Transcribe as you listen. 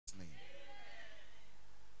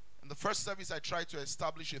First service, I tried to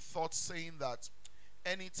establish a thought saying that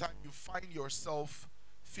anytime you find yourself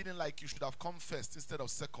feeling like you should have come first instead of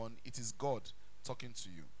second, it is God talking to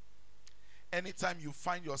you. Anytime you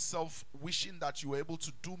find yourself wishing that you were able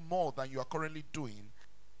to do more than you are currently doing,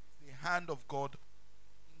 the hand of God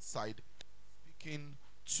inside speaking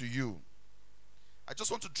to you. I just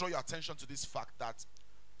want to draw your attention to this fact that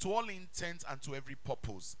to all intent and to every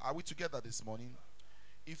purpose, are we together this morning?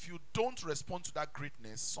 If you don't respond to that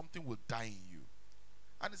greatness, something will die in you.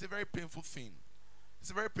 And it's a very painful thing.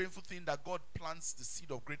 It's a very painful thing that God plants the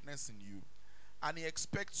seed of greatness in you, and He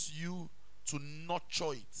expects you to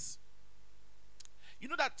nurture it. You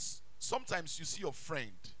know that sometimes you see your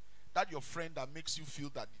friend that makes you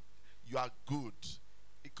feel that you are good.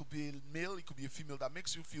 It could be a male, it could be a female that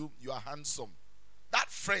makes you feel you are handsome.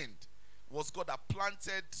 That friend was God that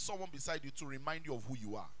planted someone beside you to remind you of who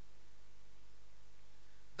you are.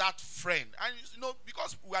 That friend. And you know,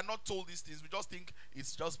 because we are not told these things, we just think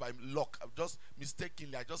it's just by luck. Just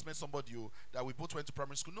mistakenly, I just met somebody that we both went to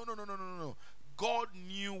primary school. No. God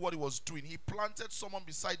knew what He was doing. He planted someone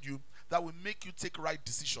beside you that will make you take right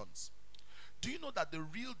decisions. Do you know that the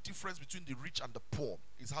real difference between the rich and the poor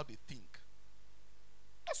is how they think?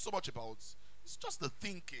 Not so much about, it's just the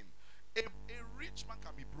thinking. A rich man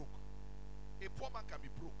can be broke. A poor man can be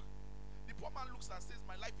broke. The poor man looks and says,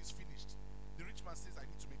 my life is finished. The rich man says, I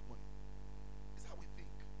need to make money. It's how we think.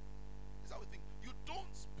 It's how we think. You don't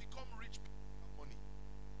become rich because you have money.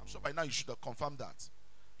 I'm sure by now you should have confirmed that.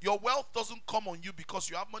 Your wealth doesn't come on you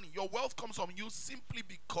because you have money. Your wealth comes on you simply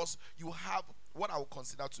because you have what I would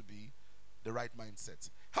consider to be the right mindset.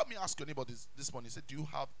 Help me ask your neighbor this morning. Say, do you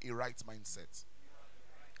have a right mindset?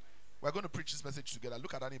 We're going to preach this message together.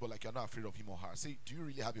 Look at that neighbor like you're not afraid of him or her. Say, do you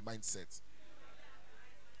really have a mindset?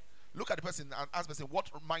 Look at the person and ask the person, what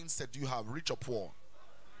mindset do you have, rich or poor?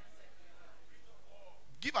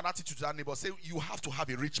 Give an attitude to that neighbor. Say, you have to have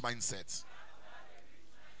a rich mindset.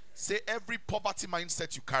 Say, every poverty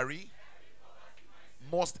mindset you carry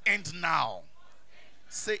must end now.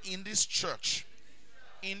 Say, in this church,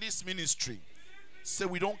 in this ministry, say,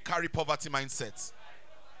 we don't carry poverty mindsets.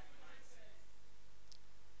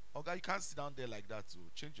 Okay, you can't sit down there like that.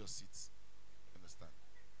 Change your seats. Understand?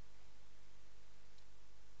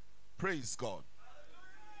 Praise God.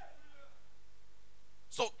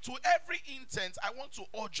 So, to every intent, I want to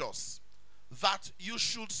urge us that you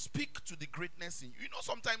should speak to the greatness in you. You know,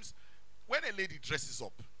 sometimes when a lady dresses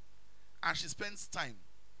up and she spends time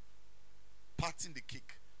patting the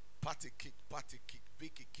cake, pat a cake,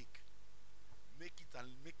 bake a cake, make it and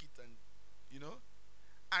you know,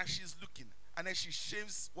 and she's looking, and then she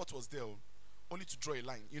shaves what was there only to draw a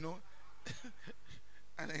line, you know.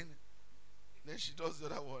 And then she does the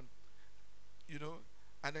other one, you know,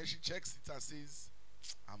 and then she checks it and says,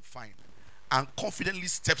 I'm fine, and confidently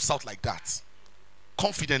steps out like that,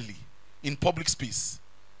 confidently in public space.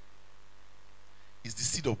 Is the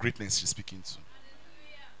seed of greatness she's speaking to.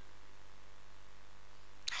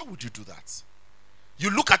 How would you do that? You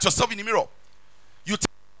look at yourself in the mirror, you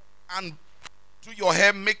and do your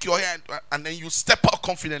hair, make your hair, and then you step out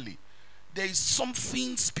confidently. There is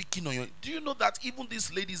something speaking on you. Do you know that even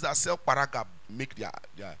these ladies that sell paraga make their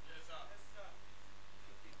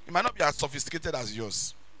it might not be as sophisticated as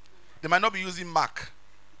yours. They might not be using MAC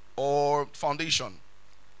or foundation,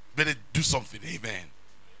 but they do something. Amen.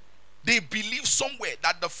 They believe somewhere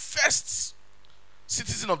that the first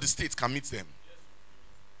citizen of the state can meet them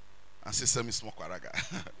and say, "Send me smoke paraga."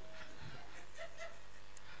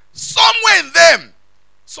 Somewhere in them,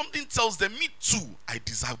 something tells them, me too, I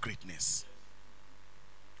deserve greatness.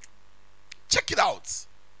 Check it out.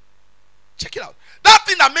 Check it out. That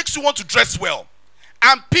thing that makes you want to dress well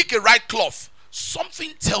and pick a right cloth,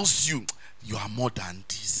 something tells you, you are more than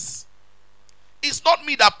this. It's not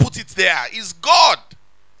me that put it there. It's God.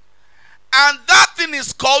 And that thing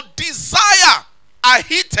is called desire.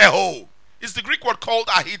 Ahiteho. It's the Greek word called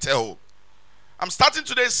ahiteho. I'm starting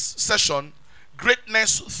today's session,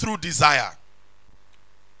 greatness through desire.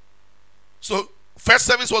 So, first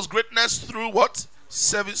service was greatness through what?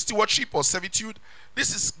 Stewardship or servitude.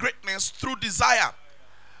 This is greatness through desire.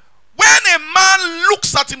 When a man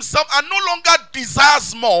looks at himself and no longer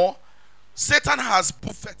desires more, Satan has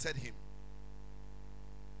buffeted him.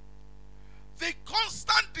 The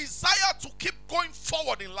constant desire to keep going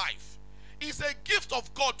forward in life is a gift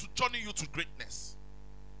of God to journey you to greatness.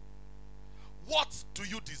 What do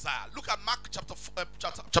you desire? Look at Mark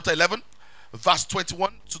chapter 11, verse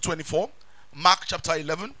 21 to 24. Mark chapter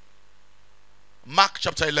 11. Mark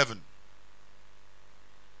chapter 11,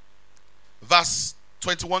 verse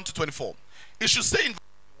 21 to 24. It should say in verse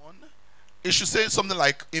 1, it should say something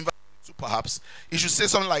like, in verse 2, perhaps, it should say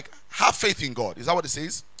something like, have faith in God. Is that what it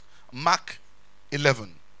says? Mark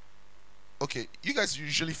 11. Okay, you guys are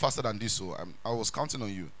usually faster than this, so I was counting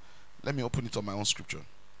on you. Let me open it on my own scripture.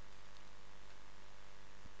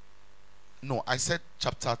 No, I said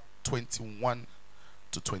chapter 21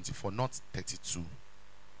 to 24, not 32.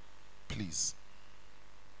 Please.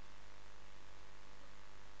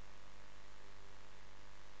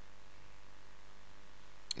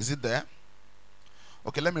 Is it there?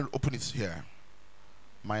 Okay, let me open it here.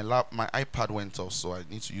 My iPad went off, so I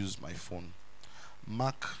need to use my phone.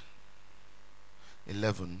 Mark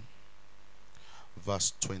 11,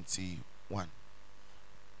 verse 21.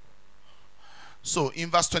 So in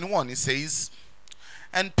verse 21 it says,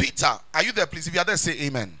 and Peter, are you there, please? If you are there, say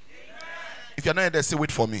amen. Amen. If you are not there, say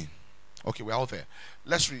wait for me. Okay, we're all there.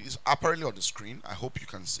 Let's read. It's apparently on the screen. I hope you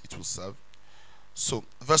can see, it will serve. So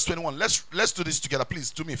verse 21, let's do this together.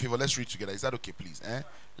 Please do me a favor, let's read together. Is that okay, please?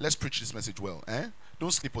 Let's preach this message well.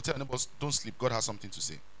 Don't sleep. Or tell neighbors, don't sleep. God has something to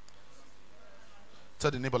say.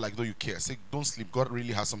 Tell the neighbor like though you care. Say, don't sleep. God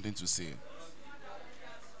really has something to say.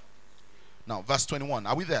 Now, verse 21.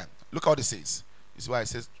 Are we there? Look how it says. This is why it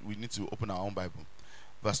says we need to open our own Bible.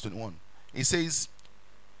 Verse 21. It says,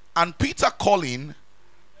 and Peter calling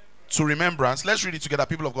to remembrance. Let's read it together,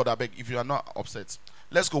 people of God. I beg, if you are not upset.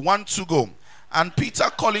 Let's go. 1, 2, go. And Peter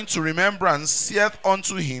calling to remembrance saith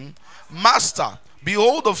unto him, Master,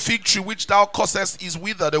 behold, the fig tree which thou causest is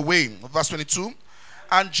withered away. Verse 22.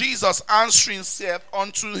 And Jesus answering saith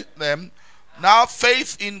unto them, now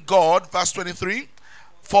faith in God. Verse 23.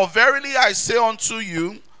 For verily I say unto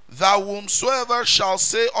you, that whomsoever shall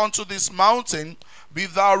say unto this mountain, be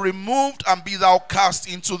thou removed and be thou cast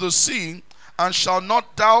into the sea, and shall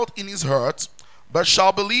not doubt in his heart, but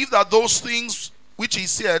shall believe that those things which he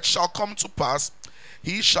said shall come to pass,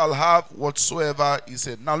 he shall have whatsoever he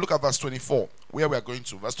said. Now look at verse 24, where we are going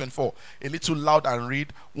to. Verse 24. A little loud and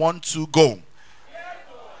read. 1, 2, go.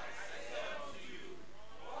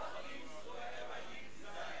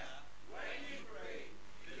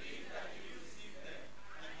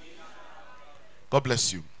 God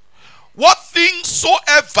bless you. What things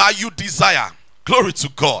soever you desire. Glory to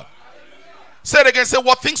God. Say it again. Say,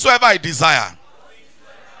 what things soever I desire.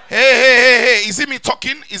 Hey. Is it me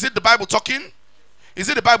talking? Is it the Bible talking? Is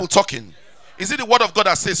it the Bible talking? Is it the word of God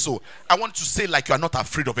that says so? I want to say like you are not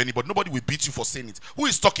afraid of anybody. Nobody will beat you for saying it. Who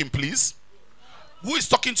is talking, please? Who is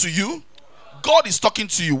talking to you? God is talking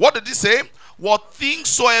to you. What did he say? What things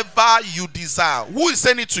soever you desire. Who is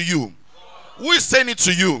saying it to you? Who is saying it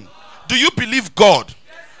to you? Do you believe God?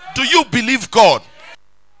 Do you believe God?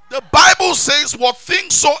 The Bible says, what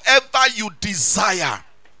things soever you desire.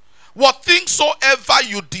 What things soever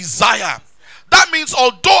you desire. That means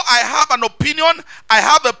although I have an opinion, I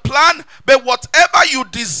have a plan, but whatever you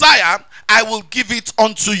desire, I will give it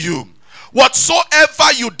unto you.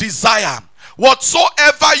 Whatsoever you desire.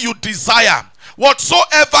 Whatsoever you desire.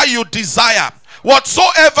 Whatsoever you desire.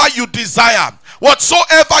 Whatsoever you desire.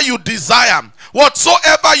 Whatsoever you desire.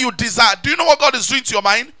 Whatsoever you desire. Do you know what God is doing to your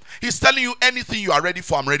mind? He's telling you anything you are ready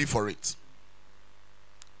for, I'm ready for it.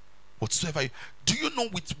 Whatsoever you, do you know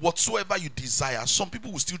with whatsoever you desire, some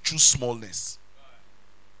people will still choose smallness.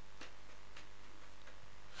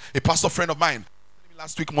 A pastor friend of mine,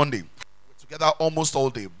 last week Monday, we were together almost all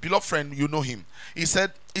day. Beloved friend, you know him. He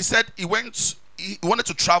said he wanted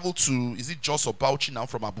to travel to, is it Jos or Bauchi now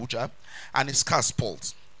from Abuja, and his car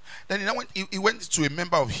spoiled. Then he went to a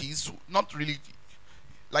member of his, not really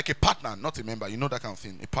like a partner, not a member, you know that kind of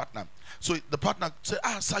thing, a partner. So the partner said,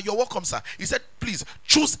 sir, you're welcome, sir. He said, please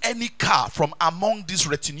choose any car from among this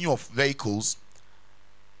retinue of vehicles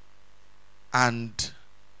and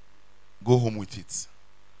go home with it.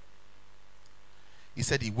 He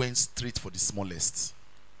said he went straight for the smallest.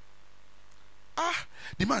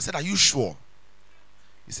 The man said, are you sure?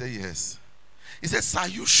 He said, yes. He said, sir, are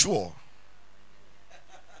you sure?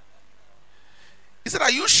 He said,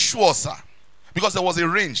 are you sure, sir? Because there was a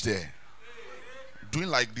range there. Doing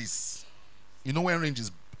like this. You know when range is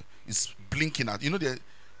blinking at. You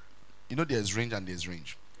know there's range and there's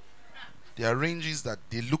range. There are ranges that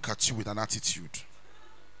they look at you with an attitude.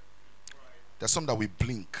 There's some that will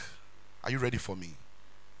blink. Are you ready for me?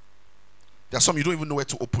 There's some you don't even know where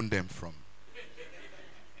to open them from.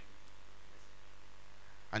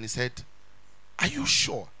 And he said, are you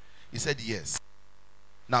sure? He said, yes.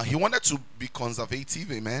 Now, he wanted to be conservative,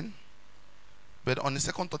 amen. But on the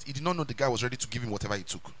second thought, he did not know the guy was ready to give him whatever he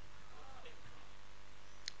took.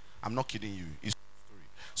 I'm not kidding you. It's a story.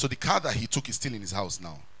 So the car that he took is still in his house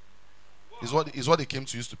now. Is what they came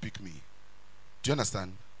to use to pick me. Do you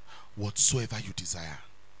understand? Whatsoever you desire.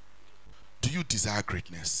 Do you desire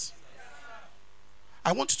greatness?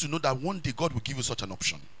 I want you to know that one day God will give you such an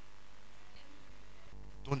option.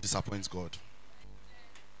 Don't disappoint God.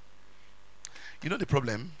 You know the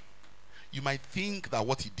problem? You might think that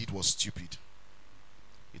what he did was stupid.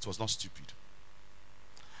 It was not stupid.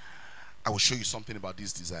 I will show you something about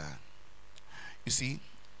this desire. You see,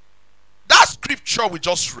 that scripture we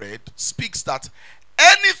just read speaks that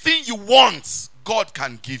anything you want, God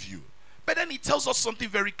can give you. But then he tells us something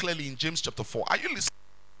very clearly in James chapter 4. Are you listening?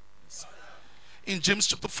 In James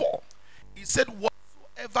chapter 4, he said,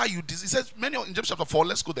 whatsoever you desire. He says, in James chapter 4,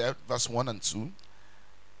 let's go there, verse 1 and 2.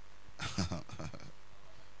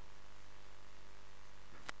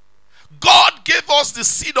 God gave us the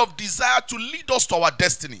seed of desire to lead us to our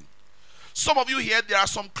destiny. Some of you here, there are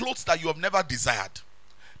some clothes that you have never desired.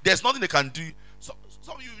 There's nothing they can do. Some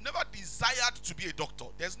of you never desired to be a doctor.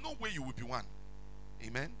 There's no way you will be one.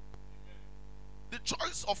 Amen. The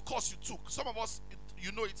choice, of course, you took. Some of us,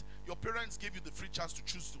 you know it, your parents gave you the free chance to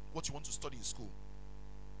choose what you want to study in school.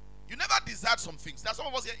 You never desired some things. There are some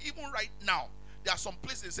of us here, even right now, there are some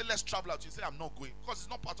places they say, let's travel out. You say, I'm not going, because it's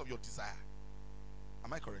not part of your desire.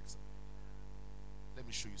 Am I correct, sir? Let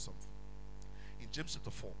me show you something. In James chapter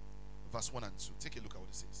 4, verse 1 and 2, take a look at what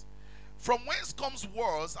it says. From whence comes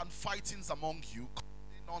wars and fightings among you,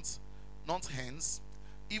 not hence,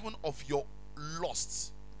 even of your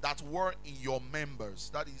lusts that were in your members.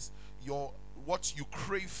 That is what you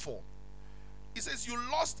crave for. It says you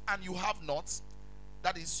lost and you have not.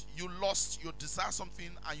 That is, you lost, you desire something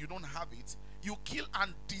and you don't have it. You kill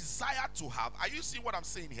and desire to have. Are you seeing what I'm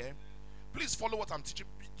saying here? Please follow what I'm teaching.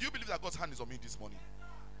 Do you believe that God's hand is on me this morning?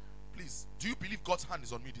 Please, do you believe God's hand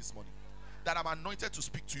is on me this morning? That I'm anointed to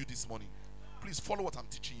speak to you this morning? Please follow what I'm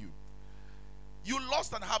teaching you. You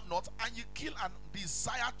lost and have not, and you kill and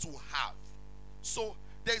desire to have. So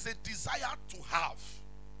there is a desire to have.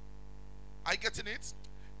 Are you getting it?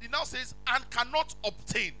 It now says, and cannot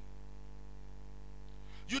obtain.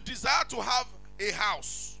 You desire to have a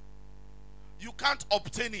house. You can't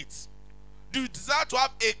obtain it. You desire to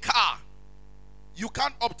have a car. You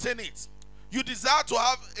can't obtain it. You desire to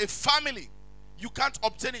have a family. You can't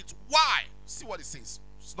obtain it. Why? See what it says.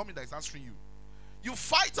 It's not me that is answering you. You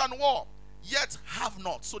fight and war, yet have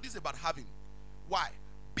not. So this is about having. Why?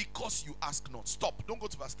 Because you ask not. Stop. Don't go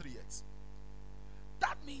to verse 3 yet.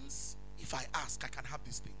 That means if I ask, I can have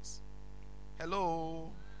these things. Hello?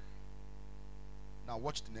 Now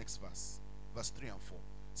watch the next verse. Verse 3 and 4.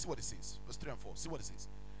 See what it says. Verse 3 and 4. See what it says.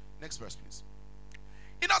 Next verse, please.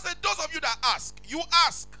 It now says, those of you that ask, you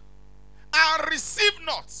ask and receive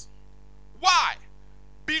not. Why?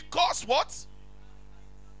 Because what?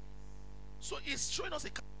 So it's showing us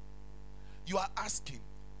you are asking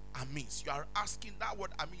amiss. You are asking, that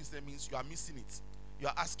word amiss, that means you are missing it. You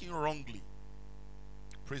are asking wrongly.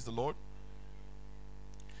 Praise the Lord.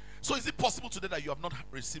 So is it possible today that you have not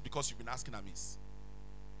received because you've been asking amiss?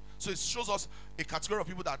 So it shows us a category of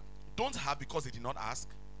people that don't have because they did not ask.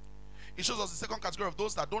 It shows us the second category of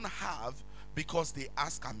those that don't have because they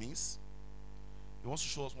ask amiss. He wants to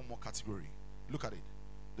show us one more category. Look at it.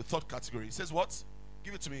 The third category. It says what?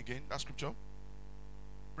 Give it to me again, that scripture.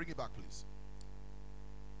 Bring it back, please.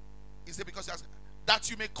 He said, because he asked,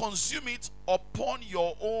 that you may consume it upon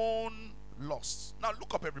your own lusts. Now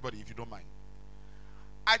look up, everybody, if you don't mind.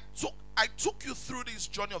 I took you through this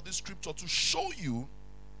journey of this scripture to show you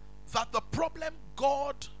that the problem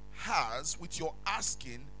God has with your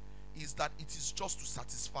asking is that it is just to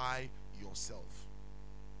satisfy yourself.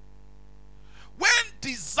 When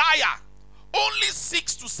desire only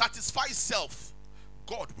seeks to satisfy self,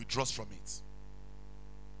 God withdraws from it.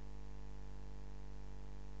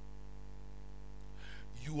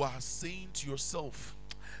 You are saying to yourself,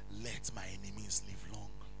 let my enemies live long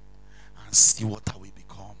and see what I will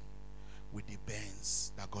become with the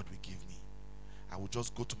bands that God will give me. I will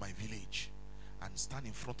just go to my village and stand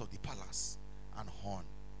in front of the palace and horn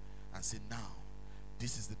and say, now,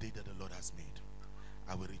 this is the day that the Lord has made.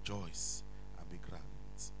 I will rejoice and be glad.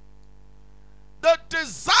 The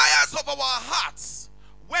desires of our hearts,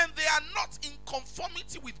 when they are not in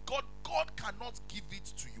conformity with God, God cannot give it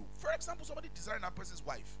to you. For example, somebody desiring a person's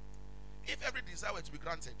wife. If every desire were to be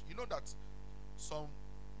granted, you know that some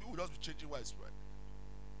people will just be changing wives, right?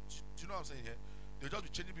 Do you know what I'm saying here? They'll just be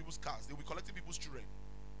changing people's cars. They'll be collecting people's children.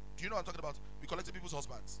 Do you know what I'm talking about? Be collecting people's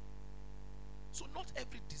husbands. So not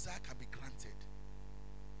every desire can be granted.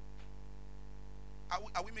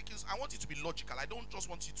 Are we making? I want you to be logical. I don't just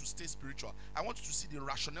want you to stay spiritual. I want you to see the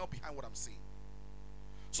rationale behind what I'm saying.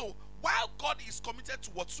 So while God is committed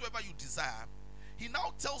to whatsoever you desire, he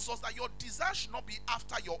now tells us that your desire should not be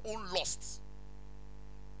after your own lusts.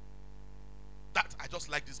 That I just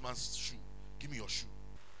like this man's shoe. Give me your shoe.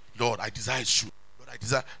 Lord, I desire his shoe. Lord, I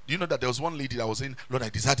desire. Do you know that there was one lady that was saying, Lord, I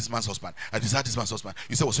desire this man's husband. I desire this man's husband.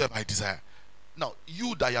 You say, whatsoever I desire. Now,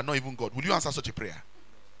 you that you are not even God, will you answer such a prayer?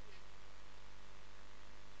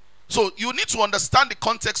 So you need to understand the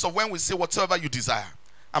context of when we say whatsoever you desire.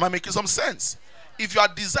 Am I making some sense? If you are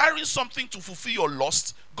desiring something to fulfill your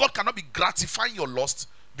lust, God cannot be gratifying your lust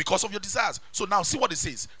because of your desires. So now see what it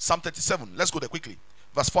says. Psalm 37. Let's go there quickly.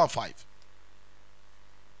 Verse 4 and 5.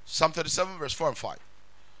 Psalm 37 verse 4 and 5.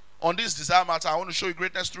 On this desire matter, I want to show you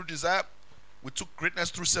greatness through desire. We took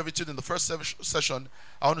greatness through servitude in the first session.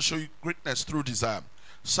 I want to show you greatness through desire.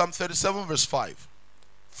 Psalm 37 verse 5.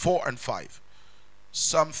 4 and 5.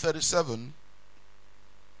 Psalm 37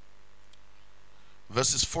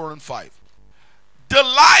 verses 4 and 5.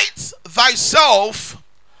 Delight thyself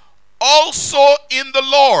also in the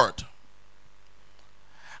Lord,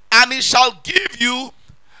 and he shall give you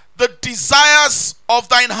the desires of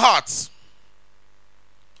thine heart.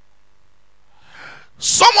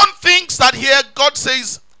 Someone thinks that here God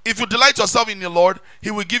says, if you delight yourself in the Lord, he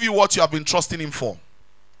will give you what you have been trusting him for.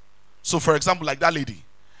 So for example, like that lady,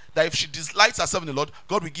 that if she delights herself in the Lord,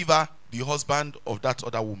 God will give her the husband of that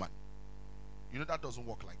other woman. You know that doesn't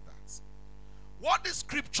work like that. What the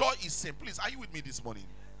scripture is saying, please, are you with me this morning?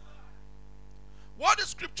 What the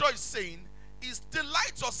scripture is saying is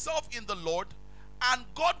delight yourself in the Lord, and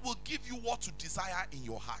God will give you what you desire in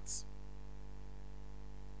your heart.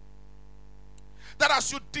 That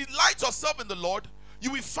as you delight yourself in the Lord,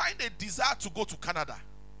 you will find a desire to go to Canada.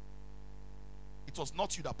 It was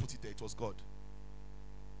not you that put it there, it was God.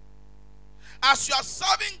 As you are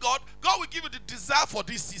serving God, God will give you the desire for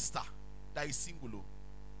this sister that is single.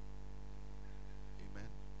 Amen.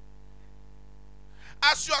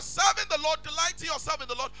 As you are serving the Lord, delighting yourself in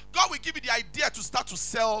the Lord, God will give you the idea to start to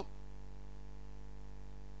sell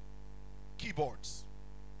keyboards.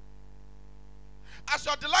 As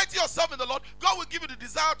you are delighting yourself in the Lord, God will give you the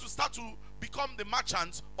desire to start to become the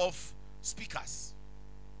merchant of speakers.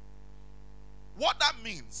 What that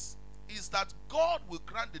means is that God will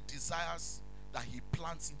grant the desires that he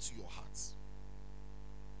plants into your heart.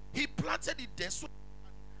 He planted it there so you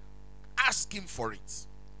can ask him for it.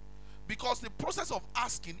 Because the process of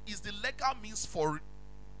asking is the legal means for it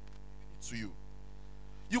to you.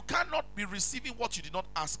 You cannot be receiving what you did not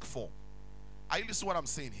ask for. Are you listening to what I'm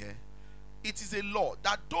saying here? It is a law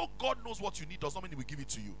that though God knows what you need, does not mean he will give it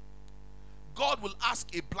to you. God will ask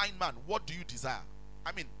a blind man, what do you desire?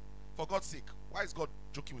 I mean, for God's sake, why is God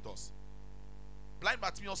joking with us? Blind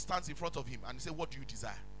Bartimaeus stands in front of him and he said, what do you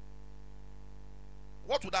desire?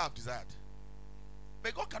 What would I have desired?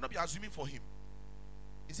 But God cannot be assuming for him.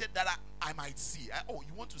 He said that I might see. Oh,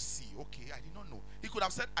 you want to see? Okay, I did not know. He could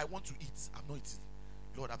have said, I want to eat. I'm not eating.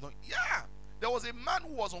 Lord, I'm not. Yeah. There was a man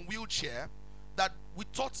who was on wheelchair that we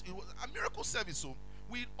thought it was a miracle service. So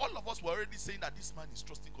all of us were already saying that this man is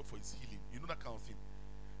trusting God for his healing. You know that kind of thing.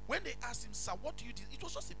 When they asked him, sir, what do you desire? It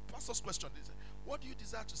was just a pastor's question. They said, what do you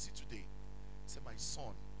desire to see today? He said, my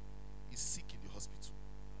son is sick in the hospital.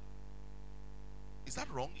 Is that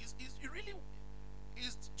wrong? Do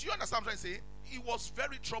you understand what I'm trying to say? He was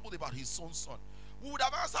very troubled about his own son. We would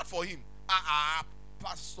have answered for him.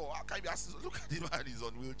 Pastor, how can you be asking? Look at the man, he's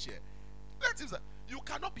on wheelchair. Let him say, you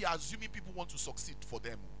cannot be assuming people want to succeed for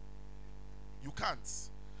them. You can't.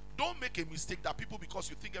 Don't make a mistake that people, because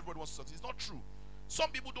you think everybody wants to succeed. It's not true. Some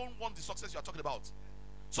people don't want the success you are talking about.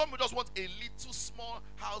 Some people just want a little small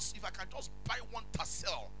house. If I can just buy one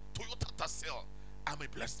Toyota Tercel, I'm a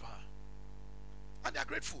blessed man. And they are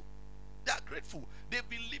grateful. They are grateful. They've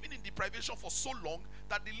been living in deprivation for so long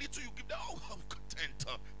that the little you give them, oh, I'm content.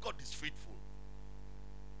 God is faithful.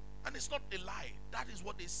 And it's not a lie. That is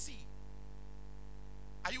what they see.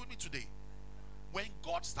 Are you with me today? When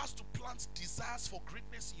God starts to plant desires for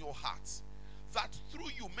greatness in your heart, that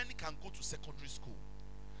through you many can go to secondary school,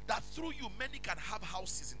 that through you many can have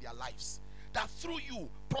houses in their lives, that through you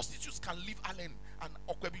prostitutes can leave Allen and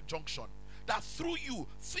Okwebi Junction, that through you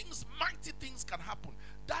mighty things can happen.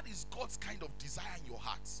 That is God's kind of desire in your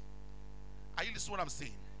heart. Are you listening to what I'm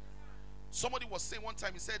saying? Somebody was saying one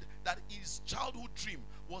time, he said that his childhood dream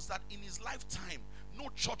was that in his lifetime no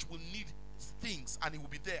church will need things and he will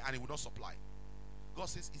be there and he will not supply. God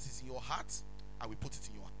says, it is in your heart, I will put it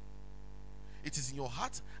in your hand. It is in your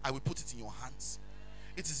heart, I will put it in your hands.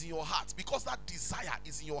 It is in your heart. Because that desire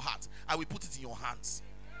is in your heart, I will put it in your hands.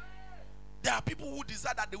 There are people who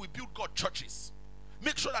desire that they will build God churches.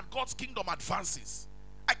 Make sure that God's kingdom advances.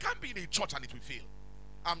 I can't be in a church and it will fail.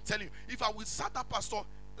 I'm telling you, if I will start that pastor,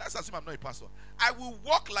 let's assume I'm not a pastor, I will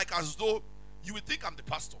walk like as though you would think I'm the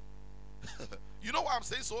pastor. You know why I'm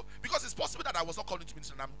saying so? Because it's possible that I was not called into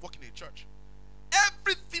ministry and I'm working in a church.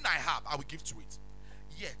 Everything I have, I will give to it.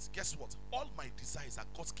 Yet, guess what? All my desire is that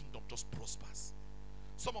God's kingdom just prospers.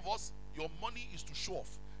 Some of us, your money is to show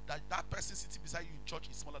off that person sitting beside you in church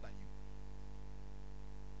is smaller than you.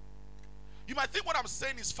 You might think what I'm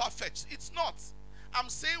saying is far-fetched. It's not. I'm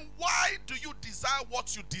saying, why do you desire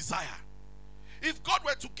what you desire? If God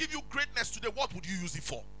were to give you greatness today, what would you use it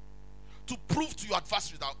for? To prove to your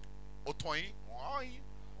adversaries that,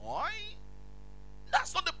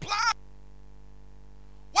 that's not the plan.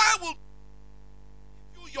 Why will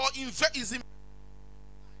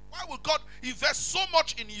why will God invest so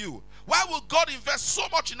much in you? Why will God invest so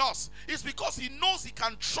much in us? It's because he knows he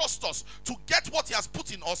can trust us to get what he has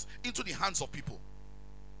put in us into the hands of people.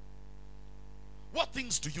 What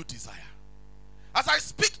things do you desire? As I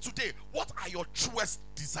speak today, what are your truest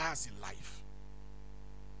desires in life?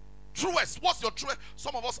 Truest. What's your truest?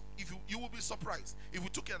 Some of us, if you will be surprised if we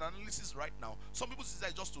took an analysis right now. Some people's desire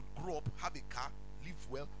is just to grow up, have a car, live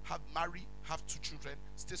well, marry, have 2 children,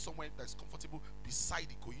 stay somewhere that's comfortable beside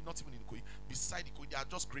Ikoyi, not even in Ikoyi, beside Ikoyi. They are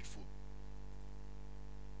just grateful.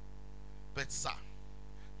 But sir,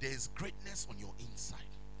 there is greatness on your inside.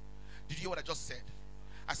 Did you hear what I just said?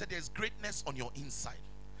 I said there is greatness on your inside.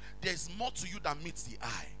 There is more to you than meets the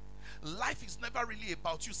eye. Life is never really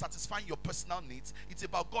about you satisfying your personal needs. It's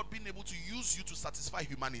about God being able to use you to satisfy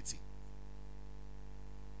humanity.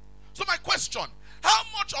 So my question, how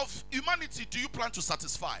much of humanity do you plan to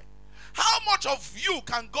satisfy? How much of you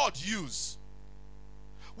can God use?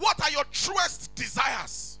 What are your truest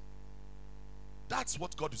desires? That's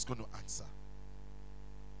what God is going to answer.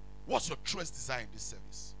 What's your truest desire in this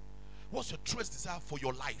service? What's your truest desire for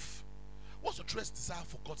your life? What's your truest desire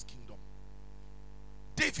for God's kingdom?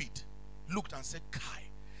 David looked and said, Kai,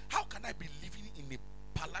 how can I be living in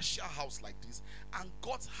a palatial house like this and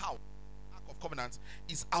God's house, Ark of Covenant,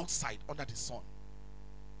 is outside under the sun?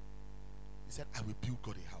 He said, I will build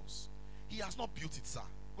God a house. He has not built it, sir.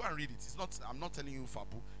 Go and read it. It's not, I'm not telling you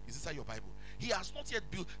Fabu. It's inside your Bible. He has not yet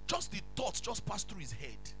built. Just the thoughts just passed through his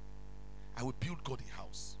head. I will build God a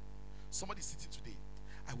house. Somebody sitting today,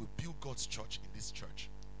 I will build God's church in this church.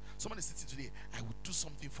 Somebody sitting today, I will do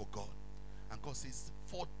something for God. And God says,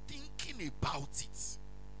 for thinking about it,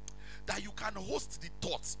 that you can host the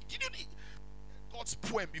thoughts. Did you need God's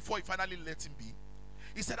poem before he finally let him be?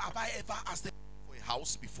 He said, have I ever asked them for a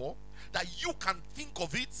house before? That you can think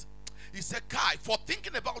of it? He said, Kai, for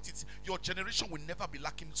thinking about it, your generation will never be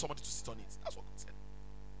lacking somebody to sit on it. That's what God said.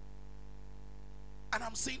 And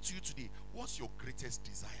I'm saying to you today, what's your greatest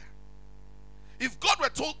desire? If God were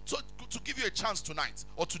to give you a chance tonight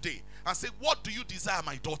or today and say, what do you desire,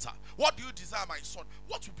 my daughter? What do you desire, my son?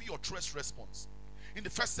 What would be your truest response? In the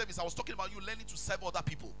first service, I was talking about you learning to serve other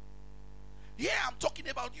people. Yeah, I'm talking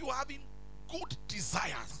about you having good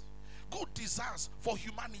desires for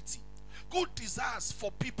humanity, good desires for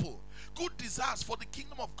people, good desires for the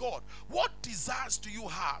kingdom of God. What desires do you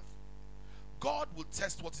have? God will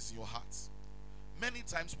test what is in your heart many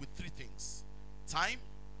times with 3 things: time,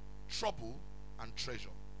 trouble, and treasure.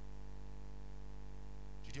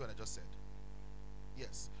 Did you hear what I just said?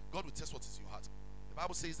 Yes, God will test what is in your heart. The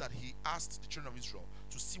Bible says that he asked the children of Israel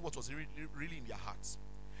to see what was really in their hearts.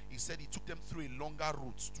 He said he took them through a longer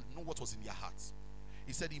route to know what was in their hearts.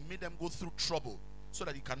 He said he made them go through trouble so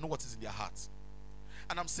that he can know what is in their hearts.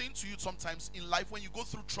 And I'm saying to you, sometimes in life when you go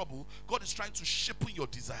through trouble, God is trying to shape your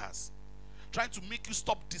desires, trying to make you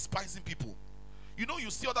stop despising people. You know, you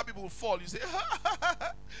see other people fall, you say,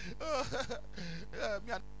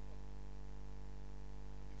 me and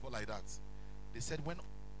fall like that. They said,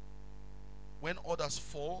 when others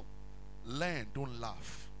fall, learn, don't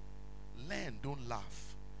laugh. Learn, don't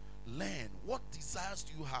laugh. Learn. What desires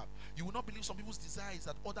do you have? You will not believe some people's desire is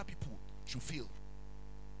that other people should fail.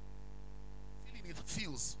 Feeling it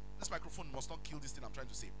feels. This microphone must not kill this thing I'm trying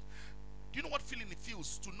to say. Do you know what feeling it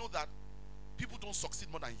feels to know that people don't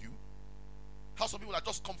succeed more than you? How some people are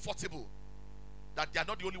just comfortable that they are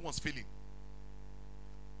not the only ones failing.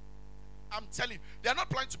 I'm telling you, they are not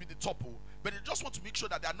planning to be the top, but they just want to make sure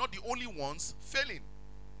that they are not the only ones failing.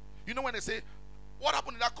 You know when they say, what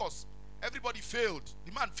happened in that course? Everybody failed.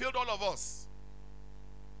 The man failed all of us.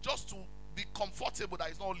 Just to be comfortable that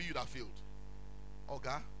it's not only you that failed.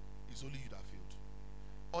 Oga, it's only you that failed.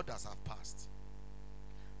 Others have passed.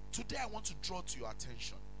 Today I want to draw to your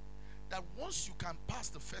attention that once you can pass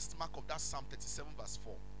the first mark of that Psalm 37 verse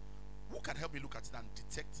 4, who can help me look at it and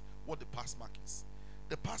detect what the pass mark is?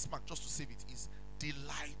 The pass mark, just to save it, is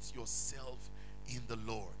delight yourself in the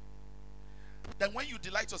Lord. Then when you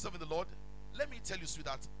delight yourself in the Lord, let me tell you,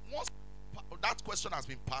 sweetheart, once that question has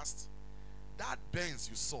been passed, that Benz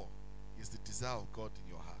you saw is the desire of God in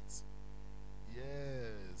your heart.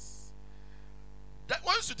 Yes. That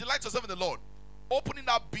once you delight yourself in the Lord, Opening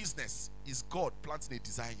that business is God planting a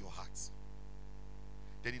desire in your heart.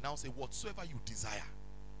 Then he now say, whatsoever you desire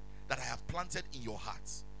that I have planted in your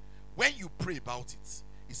heart, when you pray about it,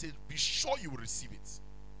 he said, be sure you will receive it.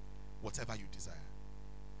 Whatever you desire.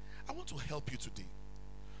 I want to help you today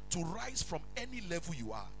to rise from any level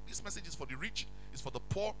you are. This message is for the rich, it's for the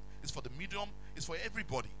poor, it's for the medium, it's for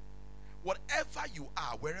everybody. Whatever you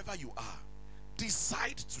are, wherever you are,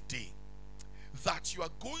 decide today that you are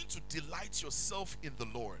going to delight yourself in the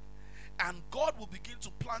Lord, and God will begin to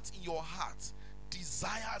plant in your heart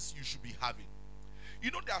desires you should be having.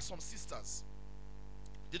 You know, there are some sisters,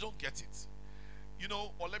 they don't get it. You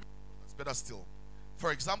know, or let me, it's better still.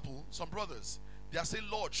 For example, some brothers, they are saying,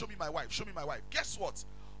 Lord, show me my wife, show me my wife. Guess what?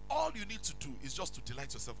 All you need to do is just to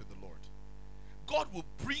delight yourself in the Lord. God will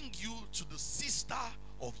bring you to the sister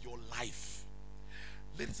of your life.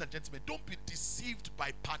 Ladies and gentlemen, don't be deceived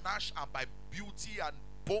by panache and by beauty and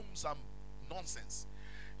bombs and nonsense.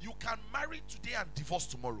 You can marry today and divorce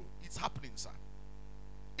tomorrow. It's happening, sir.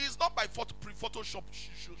 It's not by Photoshop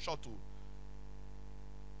shot.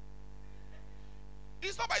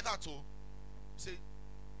 It's not by that. Say,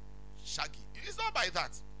 Shaggy. It's not by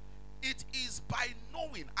that. It is by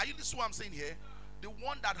knowing. Are you listening to what I'm saying here? The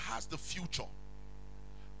one that has the future.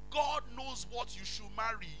 God knows what you should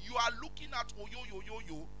marry. You are looking at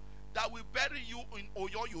Oyo that will bury you in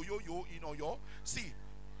Oyo in Oyo. See,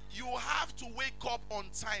 you have to wake up on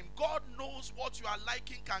time. God knows what you are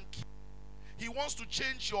liking can keep. He wants to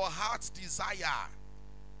change your heart's desire.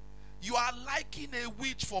 You are liking a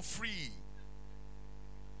witch for free.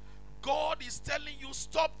 God is telling you,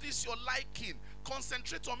 stop this you're liking.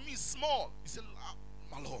 Concentrate on me small. He said,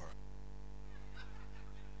 my Lord,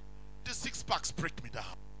 the 6 packs break me down.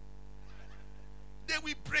 They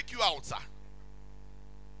will break you out, sir.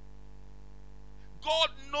 God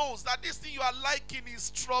knows that this thing you are liking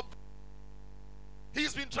is trouble.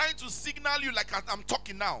 He's been trying to signal you like I'm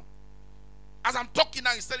talking now. As I'm talking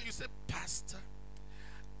now, instead you say, Pastor,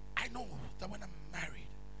 I know that when I'm married,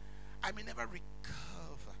 I may never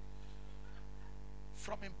recover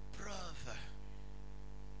from a brother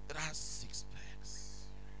that has 6 packs.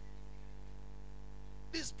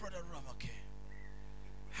 This brother Ramake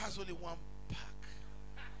has only 1 pack.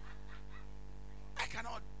 I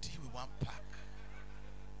cannot deal with 1 pack.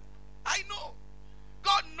 I know.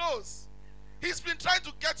 God knows. He's been trying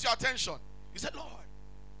to get your attention. He said, Lord,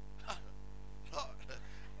 Lord.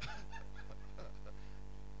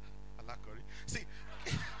 See,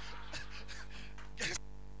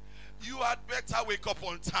 you had better wake up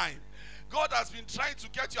on time. God has been trying to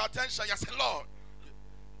get your attention. You said, Lord.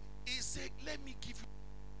 He said, let me give you.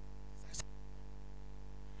 I said,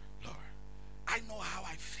 Lord, I know how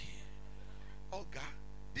I feel. Oh God,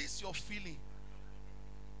 this is your feeling.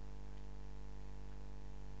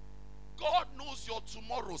 God knows your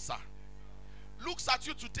tomorrow, sir. Looks at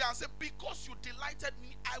you today and says, because you delighted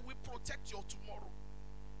me, I will protect your tomorrow.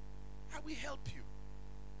 I will help you.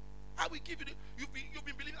 I will give you the, you've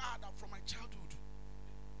been believing that from my childhood.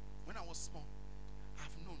 When I was small,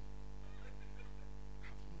 I've known.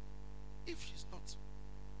 If she's not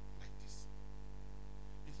like this,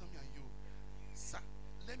 it's not me and you. Sir,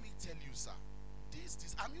 let me tell you, sir.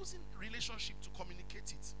 This, I'm using relationship to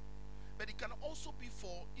communicate it. But it can also be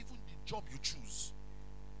for even the job you choose.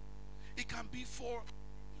 It can be for,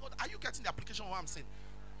 you know, are you getting the application of what I'm saying?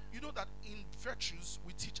 You know that in virtues,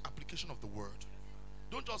 we teach application of the word.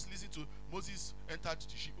 Don't just listen to Moses entered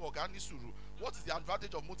the ship. What is the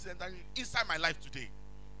advantage of Moses entering inside my life today?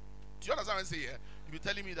 Do you understand what I'm saying here? You'll be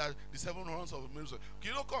telling me that the 7 horns of Moses.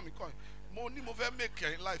 You know, come. Money move make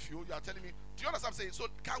in life. You are telling me. Do you understand what I'm saying? So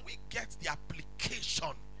can we get the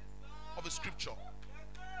application of the scripture?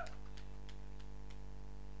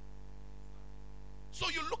 So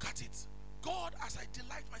you look at it. God, as I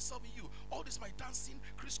delight myself in you, all this my dancing,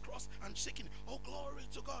 crisscross and shaking. Oh, glory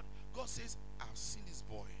to God. God says, I've seen this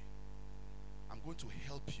boy. I'm going to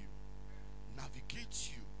help you,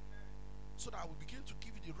 navigate you, so that I will begin to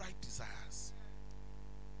give you the right desires.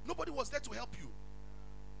 Nobody was there to help you.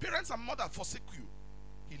 Parents and mother forsake you.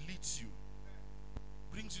 He leads you,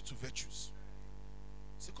 brings you to virtues.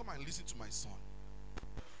 Say, come and listen to my son.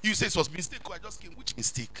 You say it was mistake. I just came. Which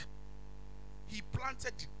mistake? He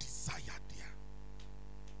planted the desire there.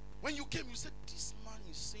 When you came, you said, this man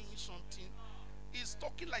is saying something. He's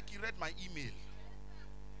talking like he read my email.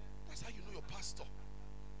 That's how you know your pastor.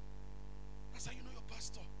 That's how you know your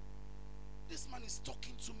pastor. This man is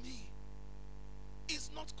talking to me. It's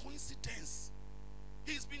not coincidence.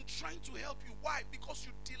 He's been trying to help you. Why? Because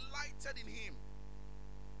you delighted in him.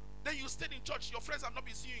 Then you stayed in church. Your friends have not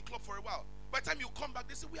been seeing you in club for a while. By the time you come back,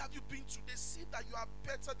 they say, where have you been to? They see that you are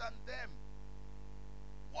better than them.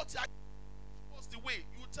 what's the way?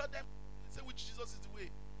 You tell them, they say, which Jesus is the way.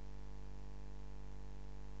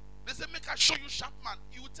 They say, make I show you sharp man.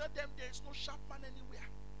 You tell them there is no sharp man anywhere.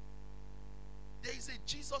 There is a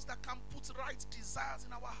Jesus that can put right desires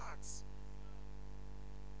in our hearts.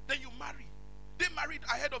 Then you marry. They married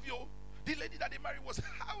ahead of you. The lady that they married was,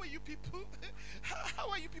 how are you people? How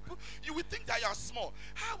are you people? You would think that you are small.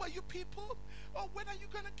 How are you people? Or when are you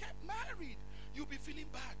going to get married? You'll be feeling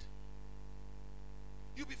bad.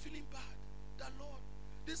 You'll be feeling bad. That Lord,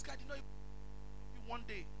 this guy did not even one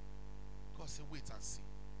day. God said, wait and see.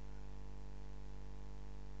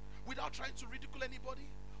 Without trying to ridicule anybody,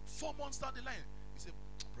 4 months down the line, he said,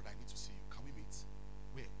 brother, I need to see you. Can we meet?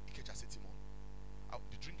 Where? Ikeja Setimon.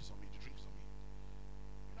 The drink is on me. The drink is on me.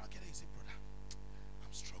 You know, I get it. He said, brother,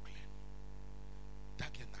 I'm struggling.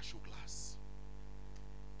 That girl not show glass.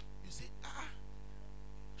 You say,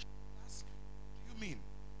 glass? Do you mean?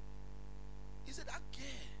 He said, that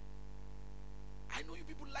girl. I know you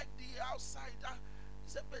people like the outside. He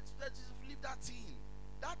said, but just leave that thing.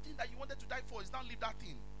 That thing that you wanted to die for is now leave that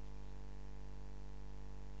thing.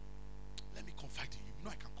 Let me confide in you. You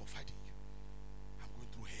know I can confide in you. I'm going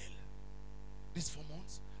through hell. These 4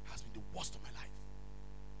 months has been the worst of my life.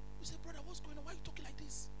 You say, brother, what's going on? Why are you talking like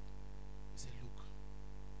this? He said, look.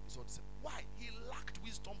 He said, why? He lacked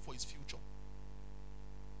wisdom for his future.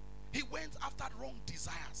 He went after wrong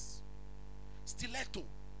desires. Stiletto.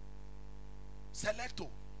 Seletto.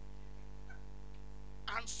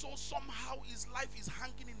 And so somehow his life is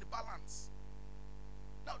hanging in the balance.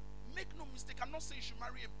 Now, make no mistake. I'm not saying you should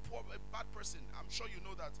marry a bad person. I'm sure you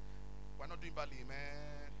know that we're not doing badly,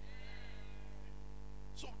 man.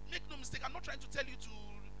 So make no mistake. I'm not trying to tell you to.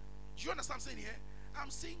 Do you understand what I'm saying here? I'm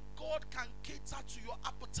saying God can cater to your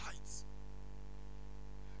appetites.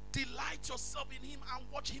 Delight yourself in him and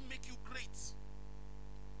watch him make you great.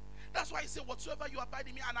 That's why he said, whatsoever you abide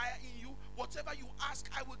in me and I in you, whatever you ask,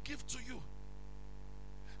 I will give to you.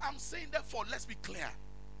 I'm saying, therefore, let's be clear.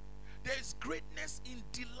 There is greatness in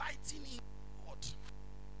delighting in God.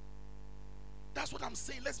 That's what I'm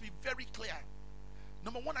saying. Let's be very clear.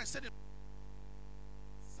 Number one, I said it.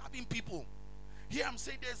 Serving people. Here I'm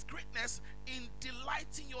saying there's greatness in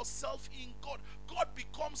delighting yourself in God. God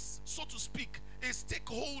becomes, so to speak, a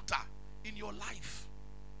stakeholder in your life.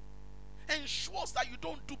 Ensures that you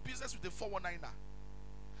don't do business with the 419er.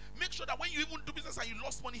 Make sure that when you even do business and you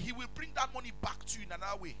lost money, he will bring that money back to you in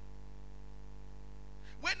another way.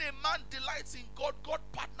 When a man delights in God, God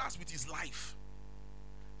partners with his life.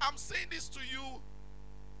 I'm saying this to you.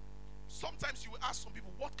 Sometimes you will ask some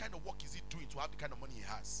people, what kind of work is he doing to have the kind of money he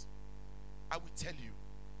has? I will tell you,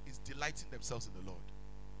 he's delighting themselves in the Lord.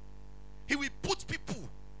 He will put people,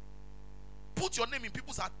 put your name in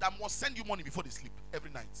people's heart that must send you money before they sleep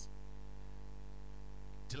every night.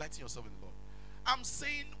 Delighting yourself in the Lord. I'm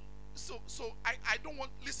saying, so I don't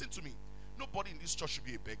want, listen to me. Nobody in this church should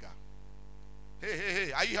be a beggar.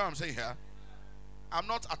 Hey, are you hearing what I'm saying here? I'm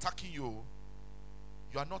not attacking you.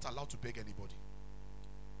 You are not allowed to beg anybody.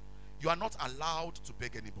 You are not allowed to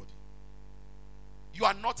beg anybody. You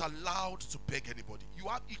are not allowed to beg anybody. You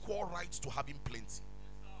have equal rights to having plenty.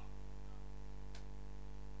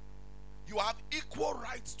 You have equal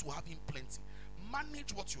rights to having plenty.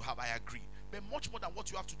 Manage what you have, I agree. But much more than what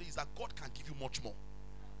you have today is that God can give you much more.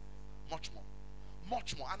 Much more.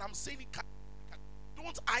 Much more. And I'm saying it can.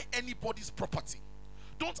 Don't eye anybody's property.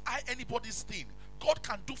 Don't eye anybody's thing. God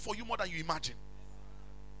can do for you more than you imagine.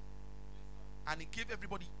 And he gave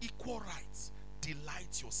everybody equal rights.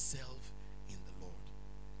 Delight yourself in the Lord.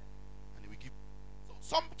 And he will give. So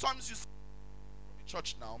sometimes you see in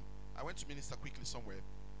church now. I went to minister quickly somewhere.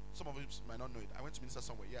 Some of you might not know it. I went to minister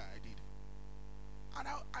somewhere. Yeah, I did. And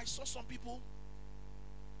I saw some people.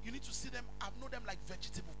 You need to see them. I've known them like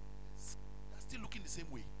vegetables. They're still looking the same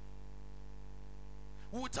way.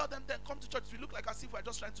 We will tell them then, come to church. We look like as if we're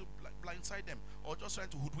just trying to blindside them or just trying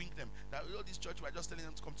to hoodwink them. That this church, we're just telling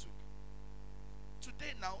them to come to.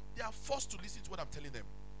 Today now, they are forced to listen to what I'm telling them.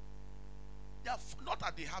 They are not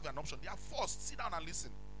that they have an option. They are forced. Sit down and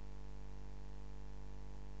listen.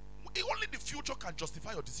 Only the future can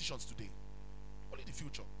justify your decisions today. Only the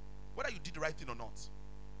future. Whether you did the right thing or not.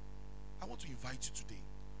 I want to invite you today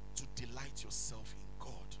to delight yourself in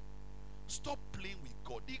God. Stop playing with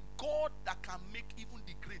God. The God that can make even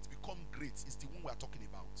the great become great is the one we are talking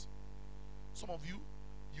about. Some of you,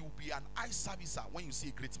 you will be an eye servicer when you see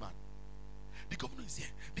a great man. The governor is here.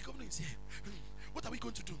 The governor is here. What are we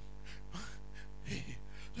going to do?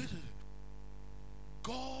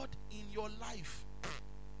 God in your life,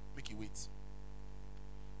 make it wait.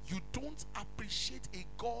 You don't appreciate a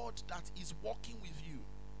God that is working with you,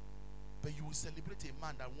 but you will celebrate a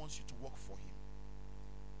man that wants you to work for him.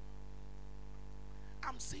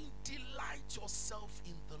 I'm saying delight yourself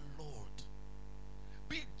in the Lord.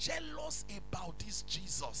 Be jealous about this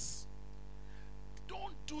Jesus.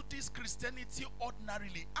 Don't do this Christianity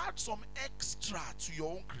ordinarily. Add some extra to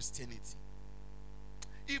your own Christianity.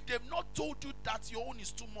 If they've not told you that your own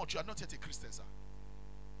is too much, you are not yet a Christian, sir.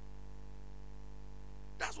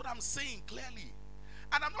 That's what I'm saying clearly.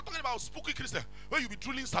 And I'm not talking about spooky Christian where you be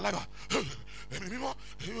drooling saliva.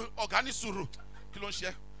 Organic suru.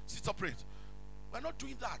 Sit upright. We're not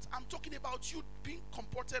doing that. I'm talking about you being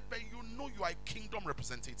comported, but you know you are a kingdom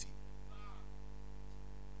representative.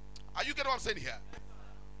 Are you getting what I'm saying here?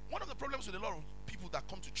 One of the problems with a lot of people that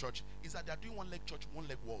come to church is that they are doing one leg church, one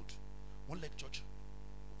leg world. One leg church.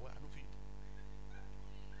 Oh boy, I don't feel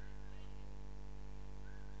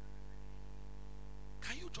it.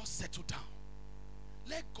 Can you just settle down?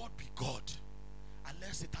 Let God be God and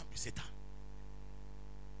let Satan be Satan.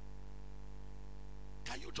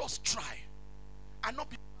 Can you just try and not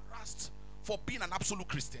be harassed for being an absolute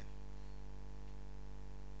Christian?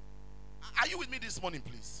 Are you with me this morning,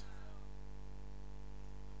 please?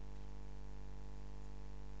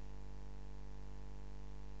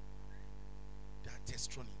 They are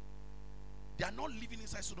testroning. They are not living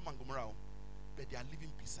inside Sodom and Gomorrah, but they are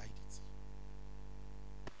living beside it.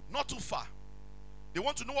 Not too far. They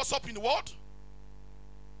want to know what's up in the world,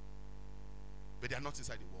 but they are not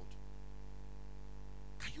inside the world.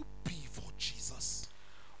 Can you be for Jesus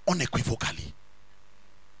unequivocally?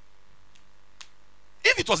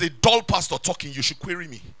 If it was a dull pastor talking, you should query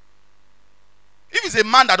me. If it's a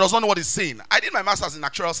man that does not know what he's saying, I did my master's in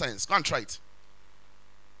actuarial science. Go and try it.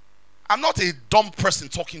 I'm not a dumb person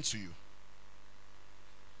talking to you.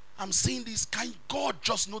 I'm saying this. Can God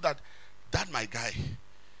just know that my guy,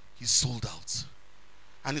 he's sold out.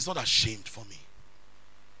 And he's not ashamed for me.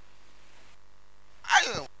 I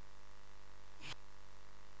don't know.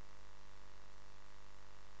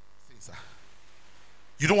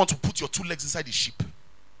 You don't want to put your two legs inside the ship.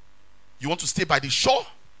 You want to stay by the shore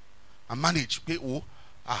and manage. Don't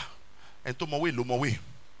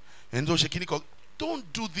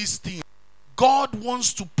do this thing. God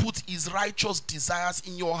wants to put his righteous desires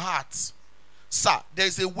in your heart. Sir, there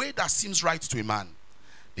is a way that seems right to a man.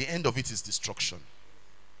 The end of it is destruction.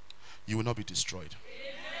 You will not be destroyed.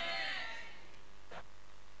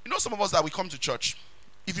 You know, some of us that we come to church,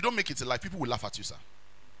 if you don't make it in life, people will laugh at you, sir.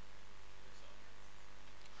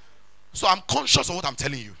 So I'm conscious of what I'm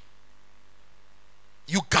telling you.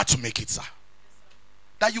 You got to make it, sir.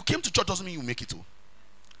 That you came to church doesn't mean you make it too.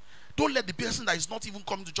 Don't let the person that is not even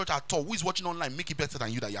coming to church at all, who is watching online, make it better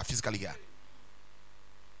than you that you are physically here.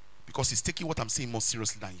 Because he's taking what I'm saying more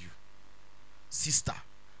seriously than you. Sister,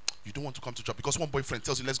 you don't want to come to church because one boyfriend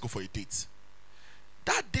tells you let's go for a date.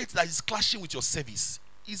 That date that is clashing with your service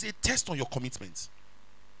is a test on your commitment.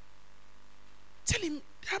 Tell him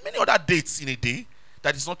there are many other dates in a day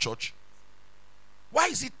that is not church. Why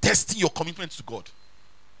is it testing your commitment to God?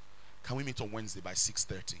 Can we meet on Wednesday by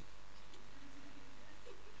 6:30?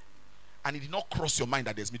 And it did not cross your mind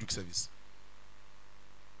that there's midweek service.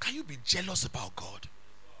 Can you be jealous about God?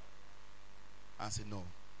 And say, no,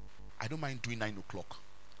 I don't mind doing 9 o'clock.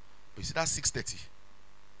 But you see, that's 6:30.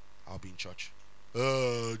 I'll be in church.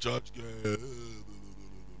 Church. Then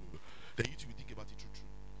you two will think about it true.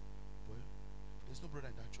 Boy, there's no brother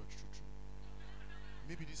in that church true.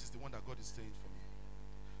 Maybe this is the one that God is saying for me.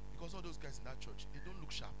 Because all those guys in that church, they don't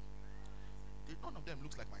look sharp. None of them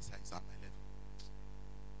looks like my size and my level.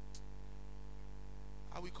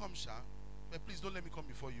 I will come, Sha. But please don't let me come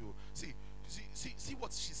before you. See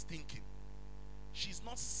what she's thinking. She's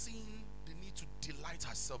not seeing the need to delight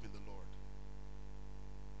herself in the Lord.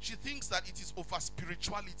 She thinks that it is over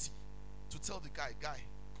spirituality to tell the guy,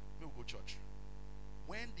 we'll go church.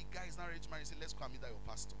 When the guy is not ready to marry, say, let's go and meet that your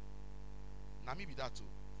pastor. Now maybe that too.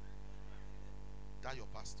 That your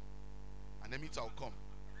pastor. And then me too, I'll come.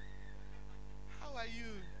 How are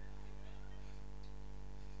you?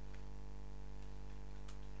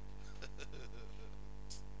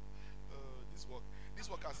 This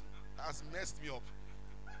work has messed me up.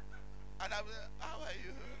 And I'm like, how are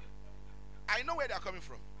you? I know where they're coming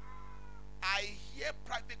from. I hear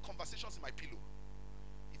private conversations in my pillow.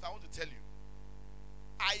 If I want to tell you,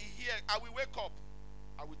 I will wake up.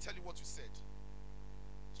 I will tell you what you said.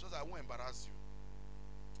 It's just that I won't embarrass you.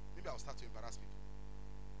 Maybe I'll start to embarrass people.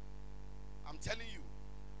 I'm telling you,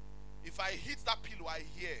 if I hit that pillow, I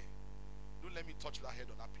hear. Don't let me touch that head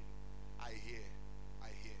on that pillow. I hear.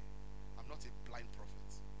 I'm not a blind prophet.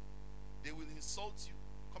 They will insult you,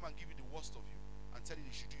 come and give you the worst of you, and tell you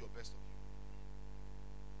they should do your best of you.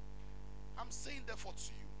 I'm saying therefore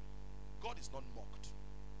to you, God is not mocked.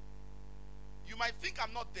 You might think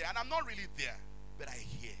I'm not there, and I'm not really there, but I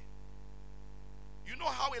hear. You know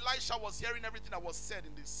how Elisha was hearing everything that was said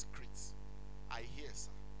in the scripts? I hear,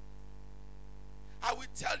 sir. I will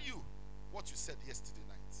tell you what you said yesterday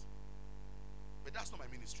night. But that's not my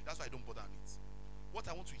ministry. That's why I don't bother on it. What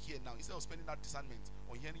I want to hear now, instead of spending that discernment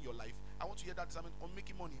on hearing your life, I want to hear that discernment on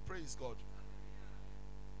making money. Praise God.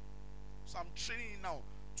 So I'm training now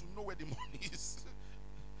to know where the money is.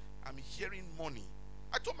 I'm hearing money.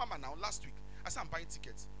 I told Mama now last week, I said I'm buying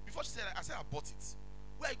tickets. Before she said, I said I bought it.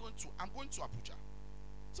 Where are you going to? I'm going to Abuja.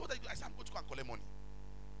 So what I do? I said I'm going to go and collect money.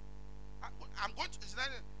 I'm going to.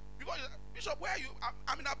 Because Bishop, where are you?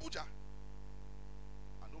 I'm in Abuja.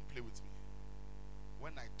 And don't play with me.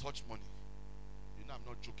 When I touch money, you know I'm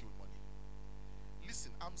not joking with money.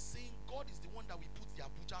 Listen, I'm saying God is the one that will put the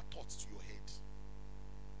Abuja thoughts to your head.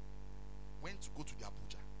 When to go to the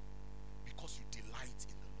Abuja? Because you delight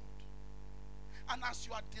in the Lord. And as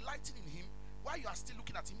you are delighting in Him, while you are still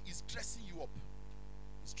looking at Him, He's dressing you up.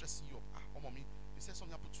 He's dressing you up. Mommy, they said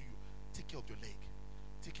something happened to you. Take care of your leg.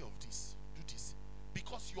 Take care of this. Do this.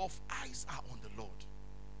 Because your eyes are on the Lord.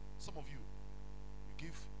 Some of you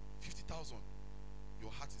give 50,000.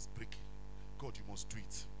 Your heart is breaking. God, you must do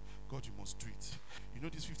it. God, you must do it. You know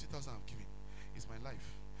this 50,000 I'm giving is my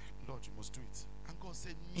life. Lord, you must do it. And God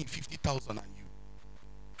said, me 50,000 and you.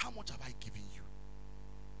 How much have I given you?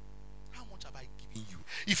 How much have I given you?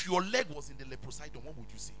 If your leg was in the leprosidon, what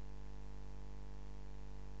would you say?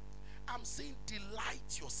 I'm saying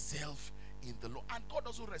delight yourself in the Lord. And God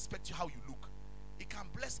doesn't respect you how you look. He can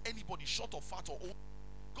bless anybody, short or fat or old.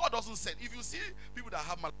 God doesn't say. If you see people that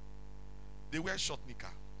have they wear short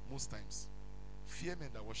knicker most times. Fear men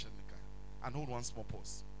that wear short knicker. And hold one small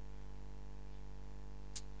pause.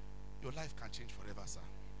 Your life can change forever, sir.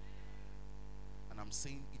 And I'm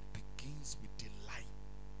saying it begins with delight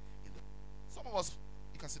in the. Some of us,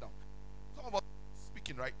 you can sit down. Some of us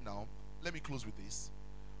speaking right now. Let me close with this.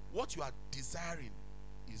 What you are desiring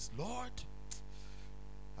is, Lord,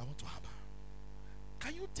 I want to hammer.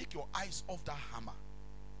 Can you take your eyes off that hammer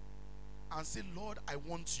and say, Lord, I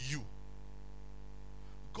want you?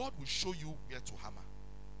 God will show you where to hammer.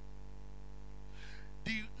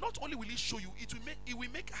 Not only will He show you, it will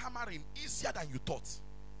make hammering easier than you thought.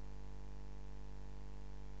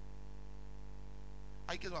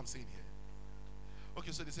 I get what I'm saying here.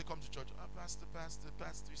 Okay, so they say, come to church. Oh, pastor,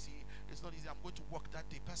 you see, it's not easy. I'm going to work that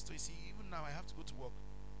day. Pastor, you see, even now I have to go to work.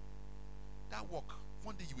 That work,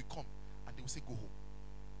 one day you will come and they will say, go home.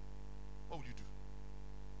 What will you do?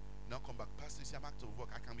 Now come back. Pastor, you see, I'm out of work.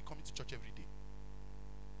 I can be coming to church every day.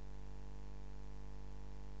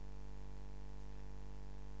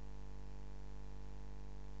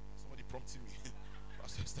 Somebody prompting me.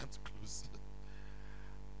 Pastor, it's time to close.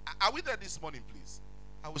 Are we there this morning, please?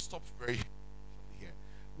 I will stop very shortly here.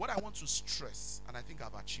 What I want to stress, and I think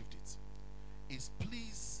I've achieved it, is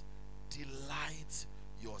please delight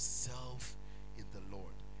yourself in the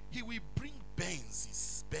Lord. He will bring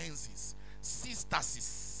Benzes,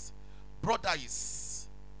 sisters, brothers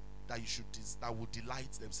that will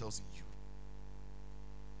delight themselves in you.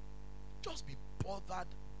 Just be bothered,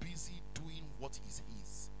 busy doing what is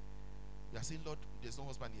His. You are saying, Lord, there's no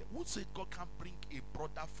husband here. Who said God can bring a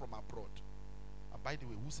brother from abroad? And by the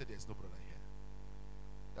way, who said there's no brother here?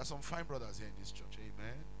 There are some fine brothers here in this church.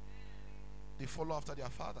 Amen. They follow after their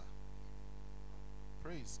father.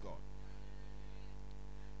 Praise God.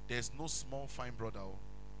 There's no small fine brother.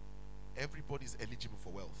 Everybody is eligible for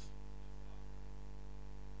wealth.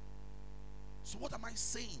 So what am I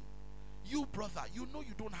saying? You brother, you know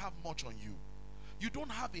you don't have much on you. You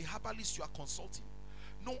don't have a herbalist you are consulting.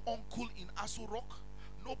 No uncle in Aso Rock.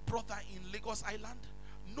 No brother in Lagos Island.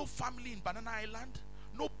 No family in Banana Island.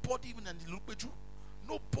 Nobody even in Lupeju.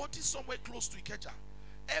 Nobody somewhere close to Ikeja.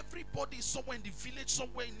 Everybody is somewhere in the village,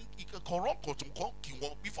 somewhere in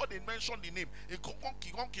before they mention the name.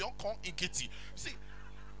 See,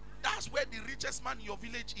 that's where the richest man in your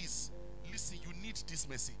village is. Listen, you need this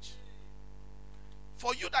message.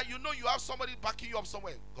 For you that you know you have somebody backing you up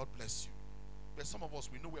somewhere, God bless you. But some of us,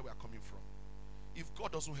 we know where we are coming from. If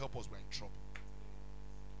God doesn't help us, we're in trouble.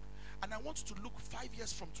 And I want you to look 5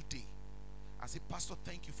 years from today and say, Pastor,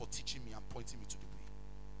 thank you for teaching me and pointing me to the way.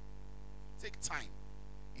 Take time.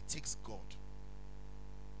 It takes God.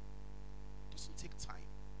 It doesn't take time.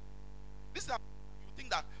 This is how you think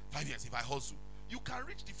that 5 years, if I hustle, you can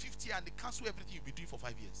reach the 50th year and they cancel everything you've been doing for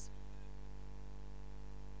 5 years.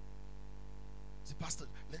 Say, Pastor,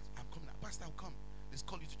 I'm coming. Pastor, I'll come. Let's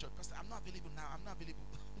call you to church. Pastor, I'm not available now. I'm not available.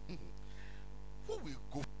 Who will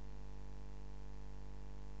go?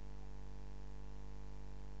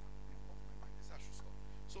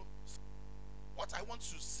 So what I want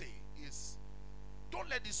to say is, don't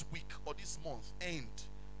let let this week or this month end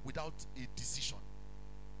without a decision.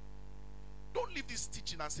 Don't leave this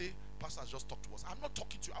teaching and say, Pastor has just talked to us. I'm not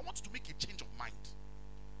talking to you. I want you to make a change of mind.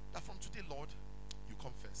 That from today, Lord, you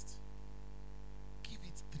come first. Give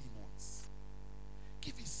it 3 months.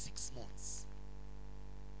 Give it 6 months.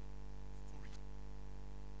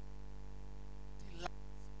 Delight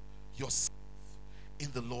yourself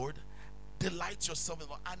in the Lord. Delight yourself in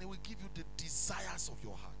the Lord, and it will give you the desires of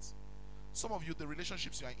your heart. Some of you, the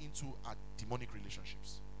relationships you are into are demonic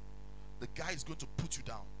relationships. The guy is going to put you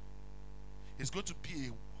down. He's going to be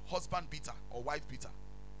a husband beater or wife beater.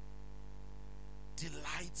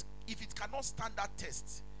 Delight. If it cannot stand that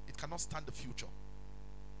test, it cannot stand the future.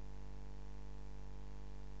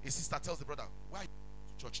 A sister tells the brother, why are you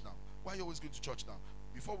going to church now? Why are you always going to church now?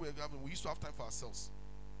 Before we used to have time for ourselves.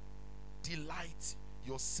 Delight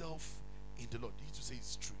yourself in the Lord. You need to say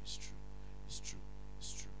it's true, it's true, it's true,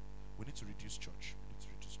 it's true. We need to reduce church. We need to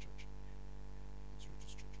reduce church. We need to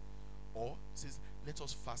reduce church. Or it says, let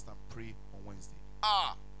us fast and pray on Wednesday.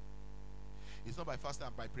 It's not by fasting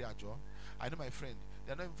and by prayer, Joe. I know my friend,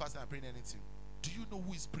 they're not even fasting and praying anything. Do you know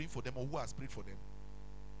who is praying for them or who has prayed for them?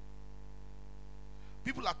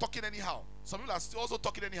 People are talking anyhow. Some people are still also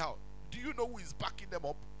talking anyhow. Do you know who is backing them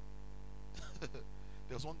up?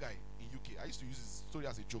 There's one guy in UK. I used to use his story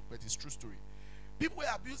as a joke, but it's a true story. People were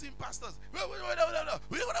abusing pastors.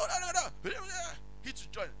 He to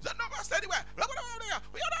join. There's no pastor anywhere.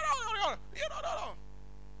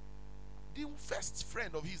 The first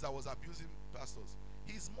friend of his that was abusing pastors,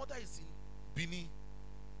 his mother is in Bini,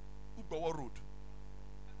 Ubawa Road.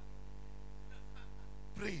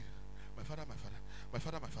 Pray, my father, my father, my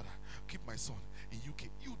father, my father, keep my son in UK.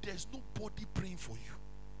 There's nobody praying for you.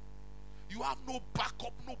 You have no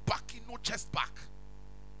backup, no backing, no chest back.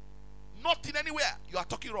 Nothing anywhere. You are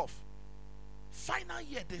talking rough. Final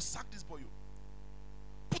year, they sacked this boy.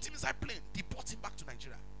 Put him inside plane, deport him back to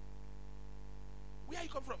Nigeria. Where are you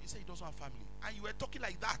come from? He said he doesn't have family. And you were talking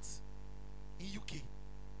like that in UK.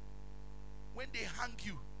 When they hang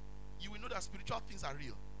you, you will know that spiritual things are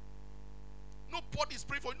real. Nobody is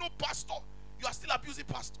praying for you. No pastor. You are still abusing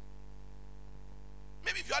pastor.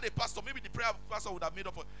 Maybe if you had a pastor, maybe the prayer pastor would have made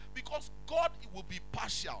up for it. Because God will be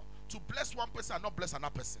partial to bless one person and not bless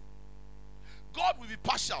another person. God will be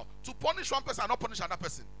partial to punish one person and not punish another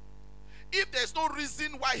person. If there's no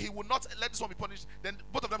reason why he will not let this one be punished, then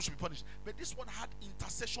both of them should be punished. But this one had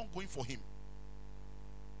intercession going for him.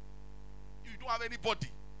 You don't have anybody.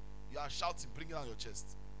 You are shouting, bringing out your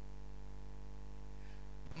chest.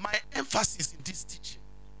 My emphasis in this teaching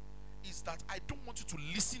is that I don't want you to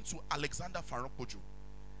listen to Alexander Faranpojo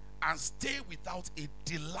and stay without a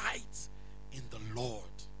delight in the Lord.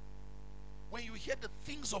 When you hear the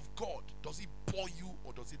things of God, does it bore you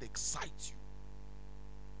or does it excite you?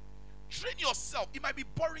 Train yourself. It might be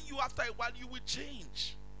boring you after a while. You will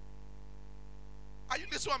change. Are you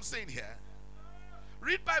listening to what I'm saying here?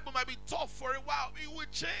 Read Bible might be tough for a while. It will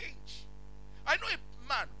change. I know a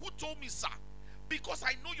man who told me, sir, because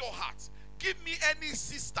I know your heart, give me any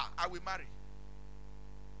sister I will marry.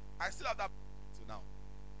 I still have that till now.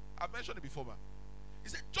 I've mentioned it before, man. He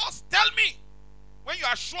said, just tell me when you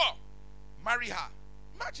are sure, marry her.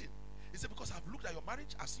 Imagine. He said, because I've looked at your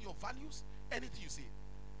marriage, I've seen your values, anything you say.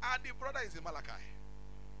 And the brother is a Malachi.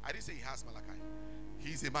 I didn't say he has Malachi.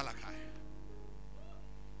 He's a Malachi.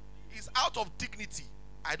 He's out of dignity.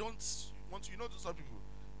 I don't want to, some people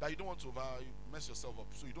that you don't want to mess yourself up,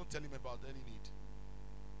 so you don't tell him about any need.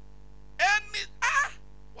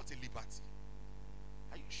 What a liberty.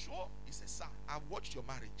 Are you sure? He says, sir, I've watched your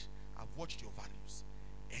marriage. I've watched your values.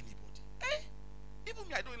 Anybody. Even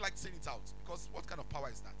me, I don't like saying it out, because what kind of power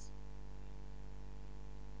is that?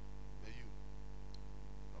 You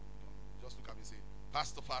just look at me and say,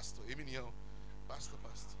 pastor, pastor, pastor,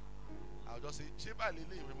 pastor. I'll just say,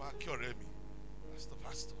 pastor,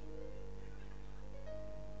 pastor.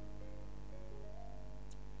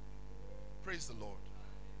 Praise the Lord.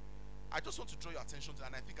 I just want to draw your attention to,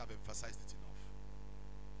 and I think I've emphasized it enough.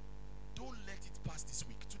 Don't let it pass this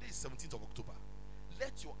week. Today is 17th of October.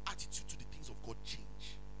 Let your attitude to the things of God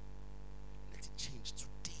change. Let it change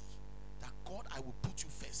today. That God, I will put you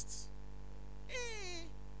first.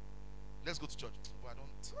 Let's go to church. Oh, I don't.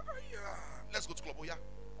 Let's go to club. Oh yeah.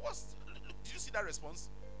 Did you see that response?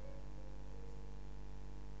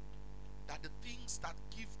 That the things that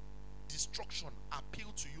give destruction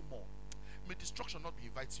appeal to you more. May destruction not be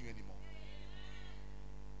inviting you anymore.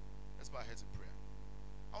 Let's bow our heads in prayer.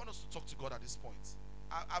 I want us to talk to God at this point.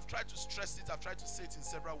 I've tried to stress it. I've tried to say it in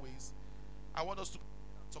several ways. I want us to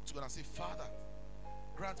talk to God and say, Father,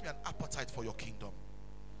 grant me an appetite for your kingdom.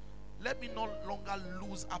 Let me no longer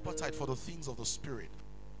lose appetite for the things of the Spirit.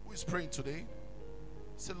 who is praying today,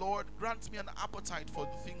 say, Lord, grant me an appetite for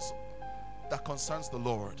the things that concerns the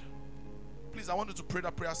Lord. Please, I want you to pray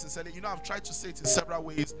that prayer sincerely. You know, I've tried to say it in several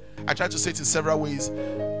ways.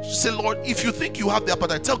 Say, Lord, if you think you have the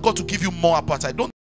appetite, tell God to give you more appetite. Don't